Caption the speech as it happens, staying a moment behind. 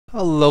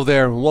Hello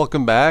there and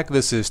welcome back.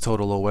 This is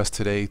Total OS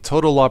Today,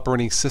 Total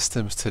Operating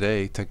Systems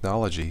Today,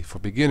 technology for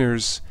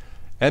beginners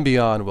and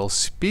beyond. Well,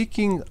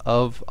 speaking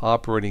of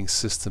operating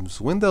systems,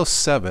 Windows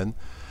 7,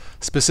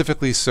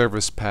 specifically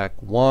Service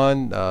Pack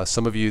 1,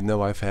 some of you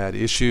know I've had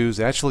issues.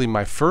 Actually,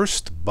 my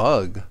first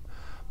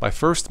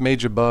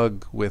major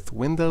bug with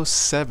Windows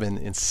 7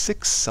 in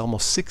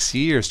almost 6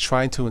 years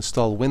trying to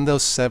install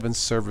Windows 7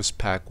 Service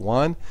Pack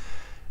 1.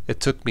 It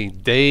took me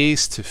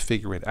days to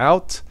figure it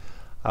out.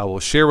 I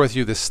will share with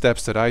you the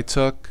steps that I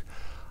took.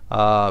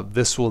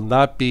 This will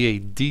not be a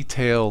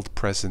detailed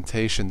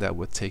presentation that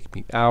would take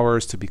me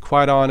hours. To be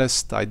quite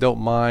honest, I don't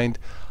mind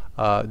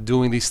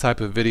doing these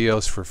type of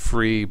videos for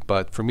free,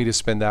 but for me to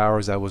spend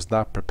hours, I was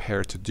not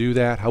prepared to do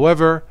that.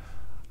 However,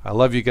 I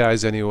love you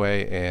guys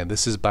anyway, and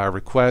this is by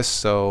request.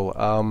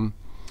 So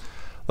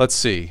let's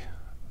see.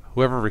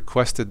 Whoever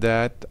requested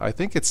that, I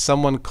think it's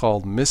someone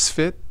called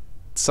Misfit.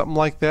 Something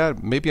like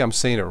that. Maybe I'm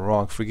saying it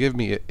wrong. Forgive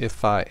me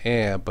if I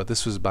am, but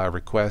this was by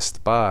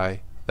request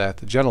by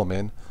that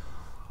gentleman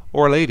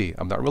or lady.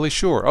 I'm not really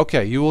sure.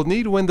 Okay, you will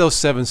need Windows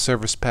 7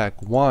 Service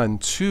Pack 1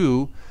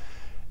 to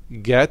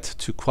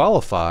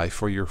qualify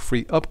for your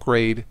free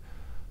upgrade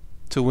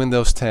to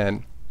Windows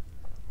 10.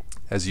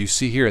 As you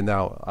see here,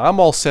 now I'm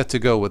all set to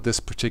go with this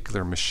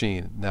particular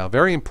machine. Now,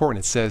 very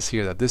important, it says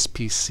here that this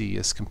PC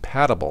is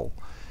compatible.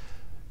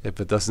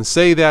 If it doesn't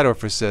say that, or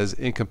if it says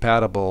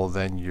incompatible,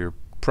 then you're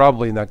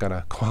probably not going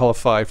to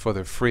qualify for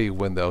the free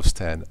Windows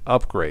 10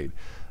 upgrade.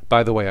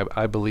 By the way,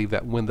 I believe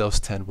that Windows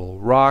 10 will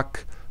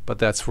rock, but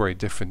that's for a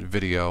different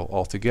video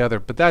altogether.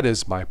 But that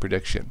is my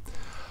prediction.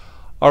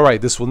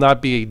 Alright, this will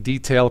not be a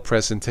detailed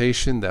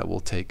presentation that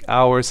will take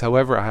hours.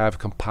 However, I have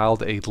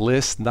compiled a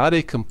list, not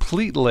a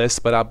complete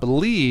list, but I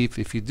believe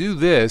if you do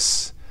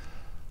this,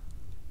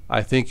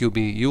 I think you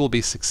will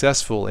be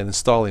successful in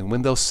installing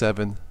Windows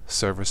 7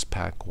 Service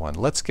Pack 1.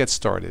 Let's get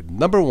started.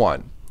 Number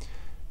 1.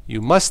 You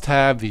must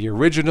have the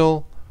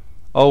original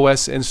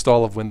OS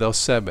install of Windows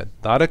 7,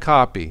 not a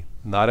copy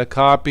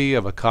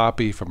of a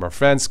copy from a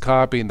friend's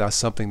copy, not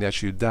something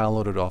that you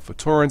downloaded off a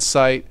torrent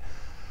site.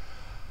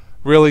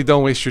 Really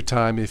don't waste your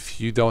time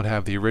if you don't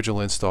have the original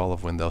install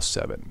of Windows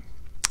 7.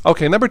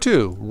 Okay, number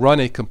 2,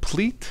 run a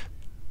complete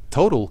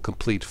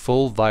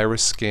full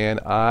virus scan.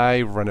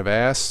 I run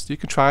Avast. You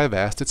can try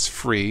Avast, it's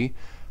free.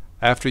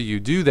 After you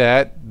do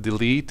that,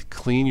 delete,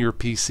 clean your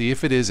PC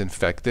if it is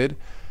infected.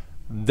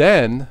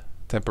 Then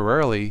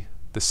temporarily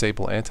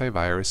disable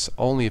antivirus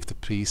only if the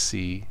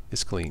PC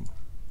is clean.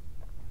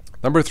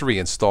 Number 3,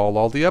 install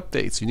all the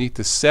updates. You need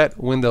to set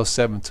Windows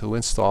 7 to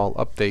install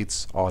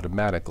updates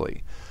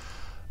automatically.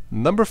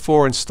 Number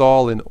 4,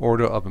 install in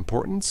order of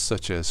importance,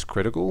 such as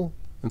critical,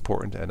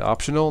 important, and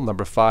optional.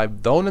 Number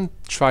 5, don't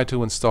try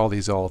to install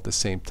these all at the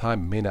same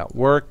time. It may not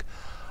work.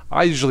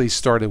 I usually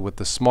started with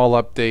the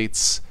small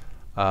updates,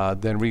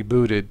 then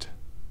rebooted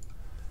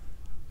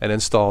and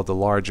installed the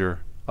larger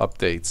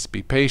updates.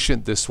 Be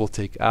patient, this will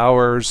take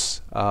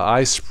hours.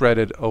 I spread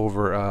it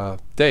over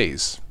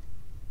days.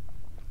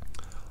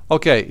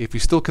 Okay, if you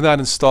still cannot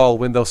install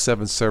Windows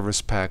 7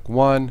 Service Pack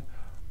 1,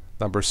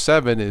 number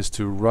 7 is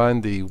to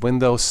run the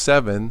Windows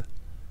 7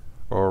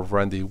 or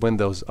run the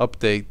Windows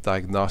Update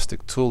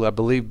Diagnostic Tool. I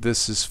believe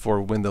this is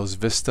for Windows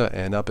Vista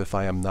and up, if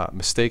I am not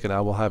mistaken.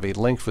 I will have a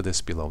link for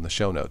this below in the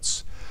show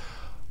notes.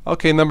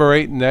 Okay, number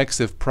 8, next,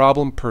 if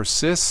problem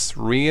persists,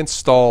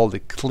 reinstall the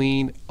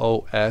clean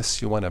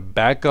OS. You want to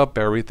back up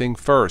everything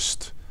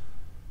first,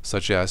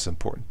 such as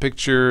important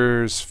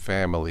pictures,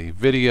 family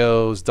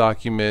videos,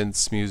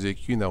 documents,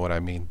 music, you know what I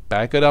mean.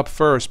 Back it up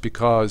first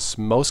because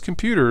most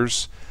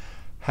computers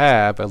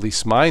have, at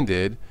least mine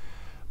did,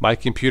 my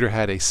computer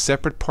had a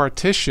separate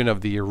partition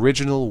of the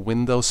original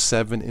Windows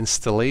 7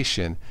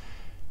 installation,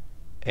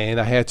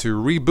 and I had to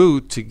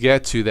reboot to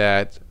get to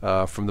that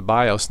from the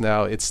BIOS.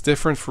 Now it's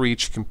different for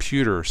each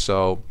computer,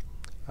 so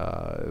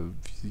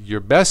your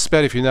best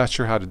bet if you're not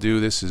sure how to do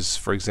this is,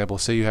 for example,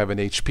 say you have an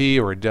HP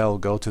or a Dell,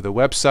 go to the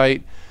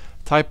website,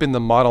 type in the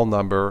model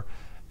number,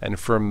 and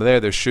from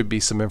there should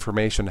be some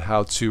information on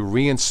how to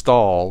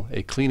reinstall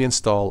a clean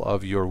install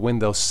of your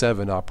Windows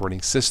 7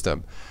 operating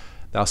system.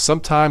 Now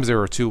sometimes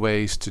there are 2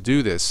 ways to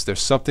do this.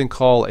 There's something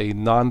called a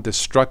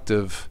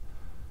non-destructive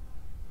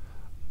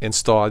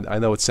install. I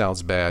know it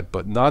sounds bad,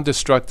 but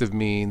non-destructive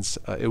means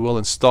it will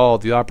install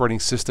the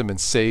operating system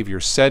and save your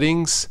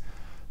settings.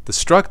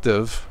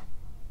 Destructive,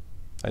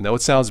 I know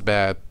it sounds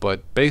bad,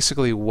 but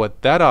basically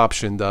what that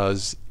option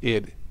does,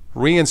 it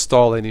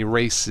reinstalls and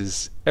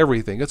erases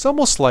everything. It's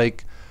almost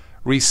like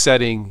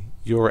resetting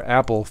your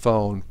Apple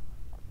phone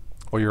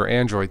or your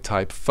Android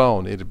type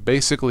phone. It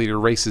basically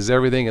erases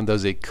everything and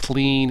does a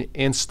clean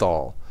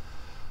install.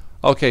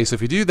 Okay, so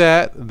if you do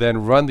that,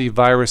 then run the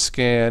virus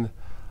scan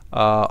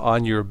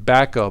on your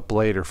backup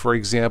later. For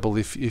example,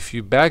 if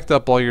you backed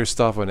up all your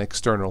stuff on an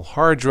external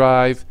hard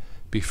drive,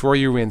 before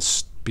you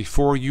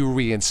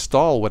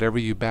reinstall whatever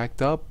you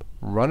backed up,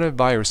 run a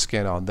virus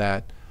scan on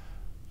that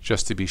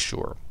just to be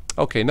sure.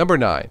 Okay, number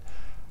 9.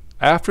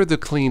 After the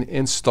clean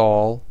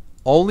install,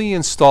 only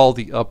install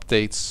the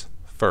updates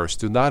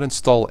first. Do not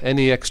install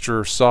any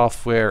extra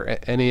software,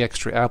 any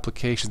extra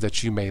applications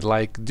that you may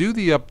like. Do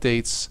the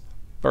updates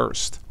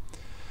first.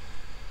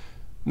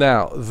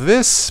 Now,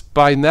 this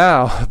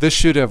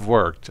should have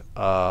worked.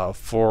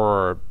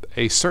 For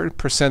a certain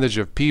percentage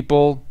of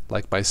people,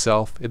 like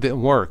myself, it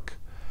didn't work.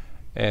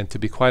 And to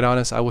be quite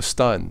honest, I was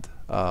stunned.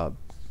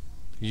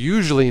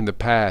 Usually in the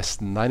past,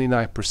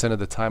 99% of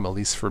the time, at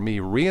least for me,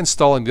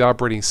 reinstalling the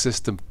operating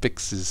system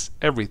fixes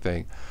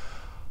everything.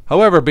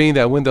 However, being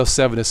that Windows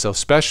 7 is so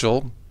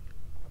special,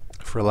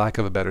 for lack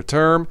of a better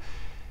term,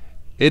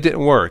 it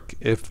didn't work.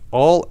 If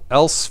all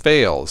else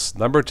fails,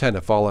 number 10,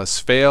 if all else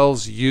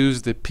fails,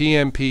 use the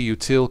PNP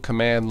Utility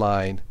command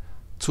line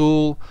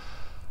tool.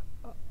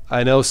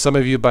 I know some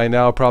of you by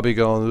now are probably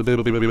going,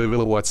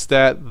 what's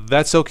that?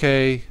 That's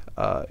okay.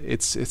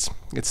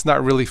 It's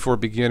not really for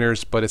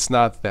beginners, but it's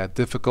not that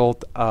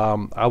difficult.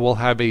 I will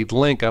have a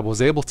link. I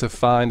was able to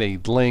find a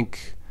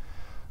link.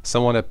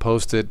 Someone had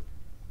posted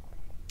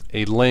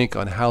a link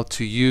on how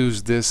to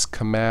use this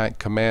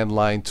command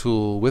line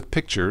tool with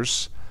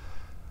pictures.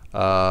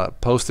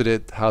 Posted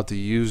it how to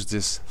use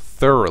this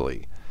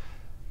thoroughly.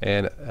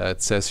 And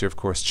it says here, of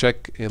course,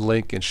 check a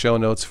link in show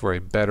notes for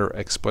a better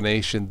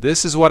explanation.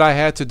 This is what I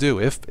had to do.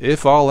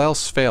 If all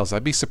else fails,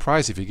 I'd be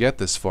surprised if you get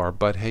this far,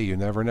 but hey, you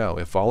never know.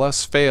 If all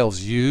else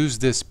fails, use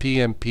this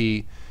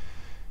PNP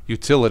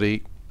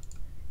Utility.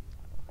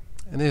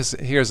 And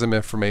here's some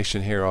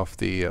information here off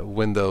the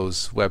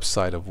Windows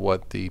website of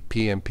what the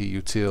PNP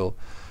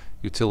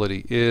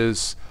Utility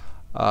is.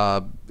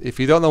 If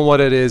you don't know what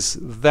it is,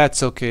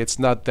 that's okay. It's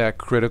not that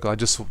critical. I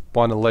just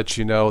want to let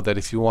you know that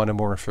if you wanted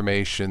more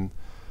information,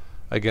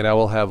 again, I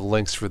will have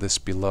links for this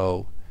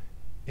below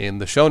in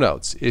the show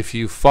notes. If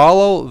you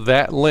follow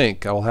that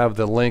link, I will have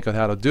the link on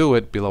how to do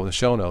it below in the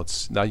show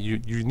notes. Now, you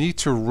need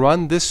to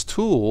run this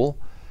tool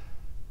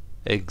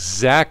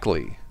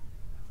exactly.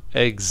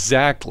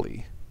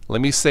 Let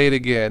me say it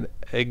again,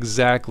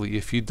 exactly.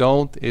 If you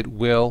don't, it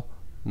will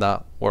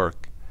not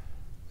work.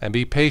 And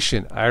be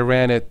patient.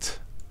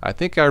 I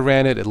think I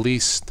ran it at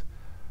least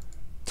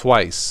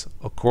twice,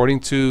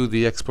 according to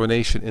the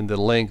explanation in the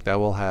link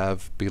that we'll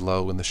have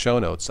below in the show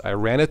notes. I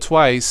ran it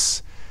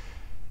twice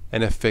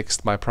and it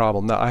fixed my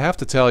problem. Now, I have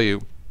to tell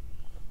you,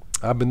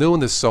 I've been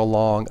doing this so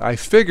long, I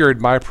figured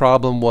my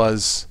problem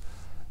was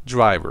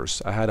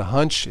drivers. I had a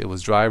hunch it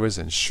was drivers,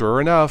 and sure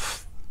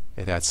enough,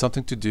 it had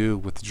something to do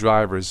with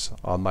drivers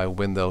on my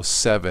Windows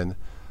 7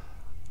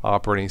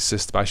 operating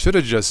system. I should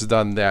have just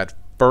done that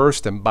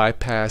first and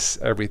bypass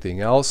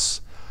everything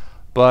else,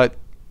 but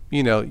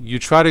you know, you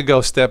try to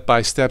go step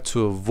by step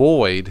to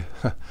avoid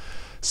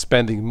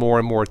spending more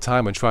and more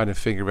time on trying to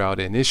figure out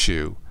an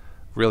issue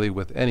really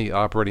with any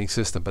operating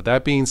system. But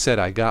that being said,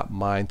 I got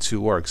mine to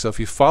work. So if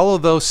you follow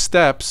those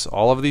steps,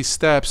 all of these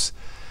steps,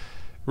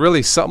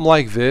 really something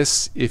like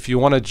this, if you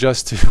want to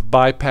just to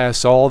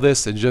bypass all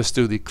this and just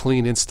do the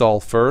clean install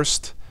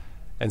first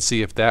and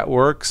see if that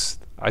works,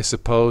 I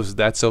suppose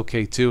that's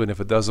okay too. And if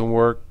it doesn't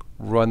work,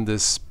 run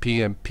this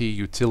PNP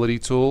Utility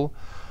tool.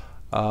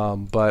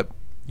 But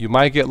you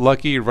might get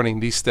lucky running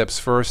these steps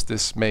first.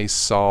 This may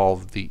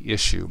solve the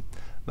issue.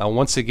 Now,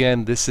 once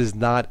again, this is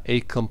not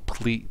a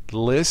complete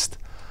list,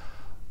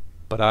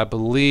 but I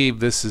believe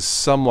this is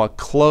somewhat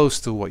close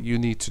to what you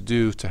need to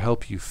do to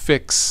help you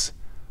fix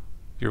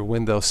your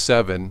Windows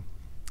 7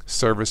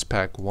 Service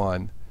Pack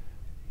 1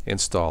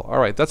 install. All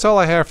right, that's all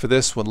I have for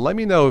this one. Let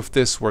me know if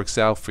this works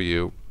out for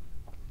you.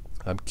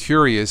 I'm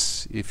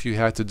curious if you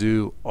had to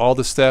do all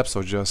the steps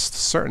or just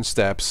certain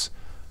steps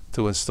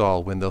to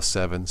install Windows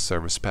 7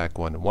 Service Pack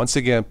 1. Once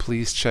again,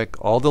 please check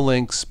all the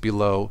links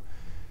below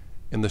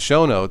in the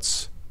show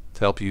notes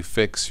to help you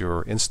fix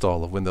your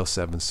install of Windows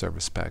 7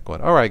 Service Pack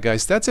 1. Alright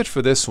guys, that's it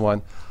for this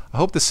one. I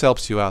hope this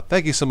helps you out.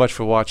 Thank you so much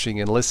for watching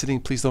and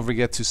listening. Please don't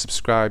forget to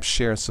subscribe,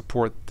 share, and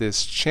support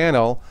this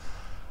channel.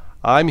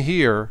 I'm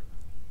here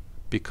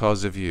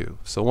because of you.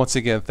 So once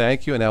again,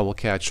 thank you, and I will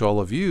catch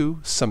all of you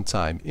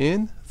sometime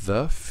in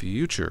the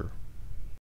future.